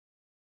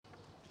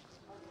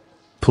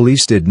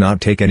Police did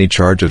not take any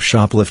charge of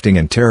shoplifting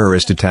and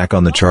terrorist attack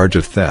on the charge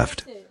of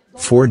theft.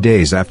 4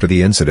 days after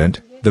the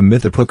incident, the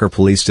Mithapukur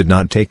police did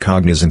not take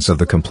cognizance of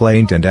the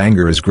complaint and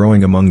anger is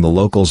growing among the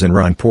locals in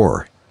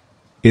Rangpur.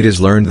 It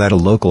is learned that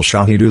a local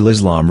Shahidul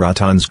Islam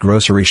Ratan's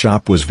grocery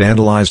shop was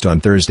vandalized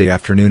on Thursday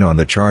afternoon on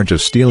the charge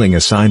of stealing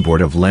a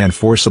signboard of land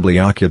forcibly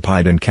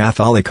occupied in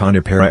Kathali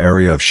Kanipara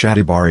area of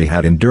Shatibari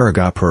Hat in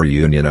Durgapur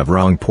Union of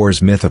Rangpur's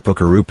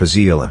Mithapukur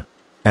Upazila.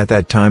 At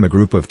that time a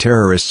group of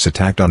terrorists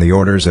attacked on the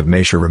orders of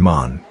Matiar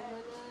Rahman.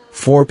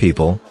 4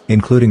 people,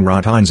 including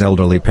Ratan's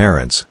elderly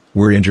parents,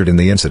 were injured in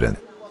the incident.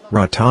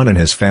 Ratan and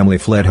his family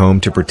fled home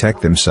to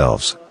protect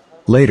themselves.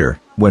 Later,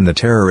 when the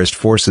terrorist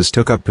forces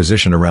took up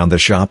position around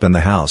the shop and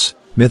the house,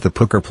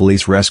 Mithapukur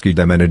police rescued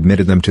them and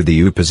admitted them to the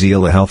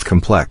Upazila health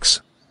complex.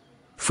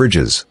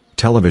 Fridges,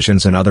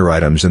 televisions and other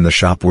items in the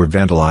shop were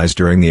vandalized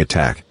during the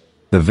attack.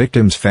 The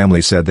victim's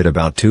family said that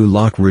about 2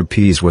 lakh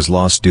rupees was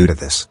lost due to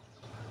this.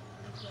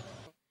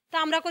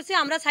 আমরা কইছি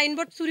আমরা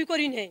signboard চুরি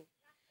করি নাই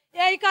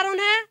এই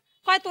কারণে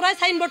কয় তোরাই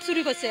সাইনবোর্ড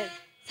চুরি করছে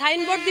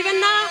সাইনবোর্ড দিবেন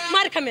না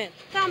মার খাবেন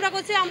তা আমরা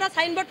কইছি আমরা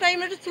সাইনবোর্ড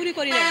টাইমে চুরি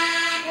করি না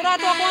ওরা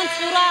তখন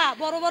চোরা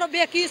বড় বড়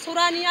বেকি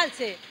চোরা নিয়ে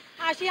আসছে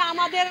আসি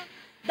আমাদের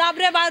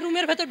দাবরে বা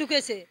রুমের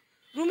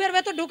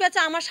ভেতর ঢুকেছে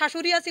আমার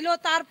শাশুড়ি ছিল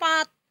তার পা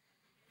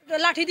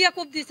লাঠি দিয়ে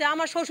কোপ দিছে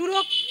আমার শ্বশুরও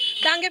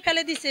ডাঙ্গে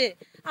ফেলে দিছে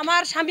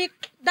আমার স্বামী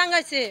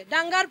ডাঙ্গাইছে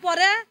ডাঙ্গার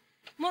পরে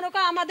মনে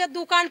কর আমাদের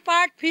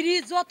দোকানপাট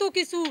ফ্রিজ যত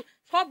কিছু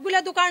সবগুলা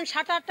দোকান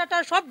শাটার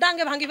টাটার সব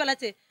ডাঙ্গে ভাঙি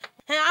ফেলেছে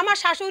হ্যাঁ আমার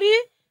শাশুড়ি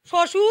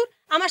শ্বশুর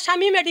আমার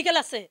স্বামী মেডিকেল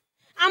আছে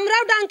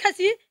আমরাও ডাং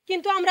খাচ্ছি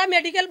কিন্তু আমরা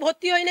মেডিকেল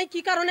ভর্তি হই নাই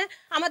কি কারণে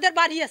আমাদের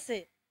বাড়ি আছে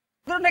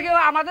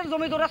আমাদের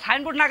জমি ধরে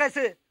সাইনবোর্ড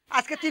লাগাইছে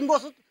আজকে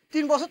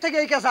 3 বছর থেকে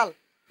এই কেসাল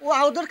ও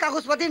ওদের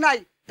কাগজপাতি নাই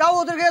তাও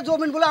ওদেরকে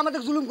জমিন বলে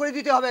আমাদের জুলুম করে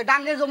দিতে হবে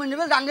ডাঙ্গে জমি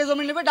নেবে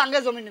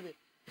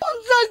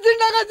 50 দিন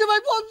লাগাইছে ভাই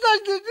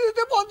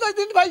 50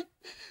 দিন ভাই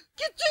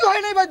কিচ্ছু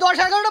হয় নাই ভাই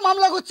 10-11টা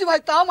মামলা করছি ভাই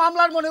তাও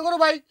মামলার মনে করো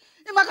ভাই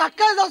এমা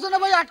আটকায় যাচ্ছে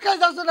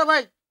না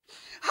ভাই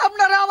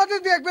আপনারা আমাদের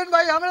দেখবেন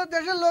ভাই আমরা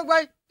দেশের লোক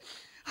ভাই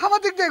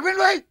আমাদের দেখবেন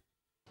ভাই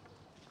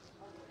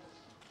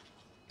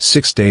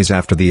 6 days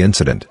after the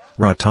incident,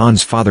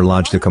 Ratan's father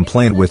lodged a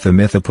complaint with the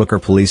Mithapukur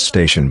police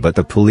station but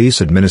the police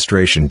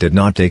administration did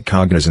not take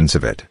cognizance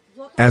of it.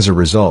 As a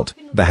result,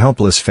 the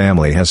helpless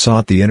family has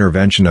sought the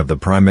intervention of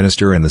the Prime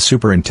Minister and the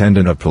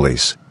Superintendent of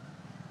Police.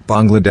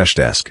 Bangladesh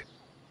Desk.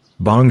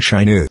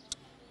 Bongshai News.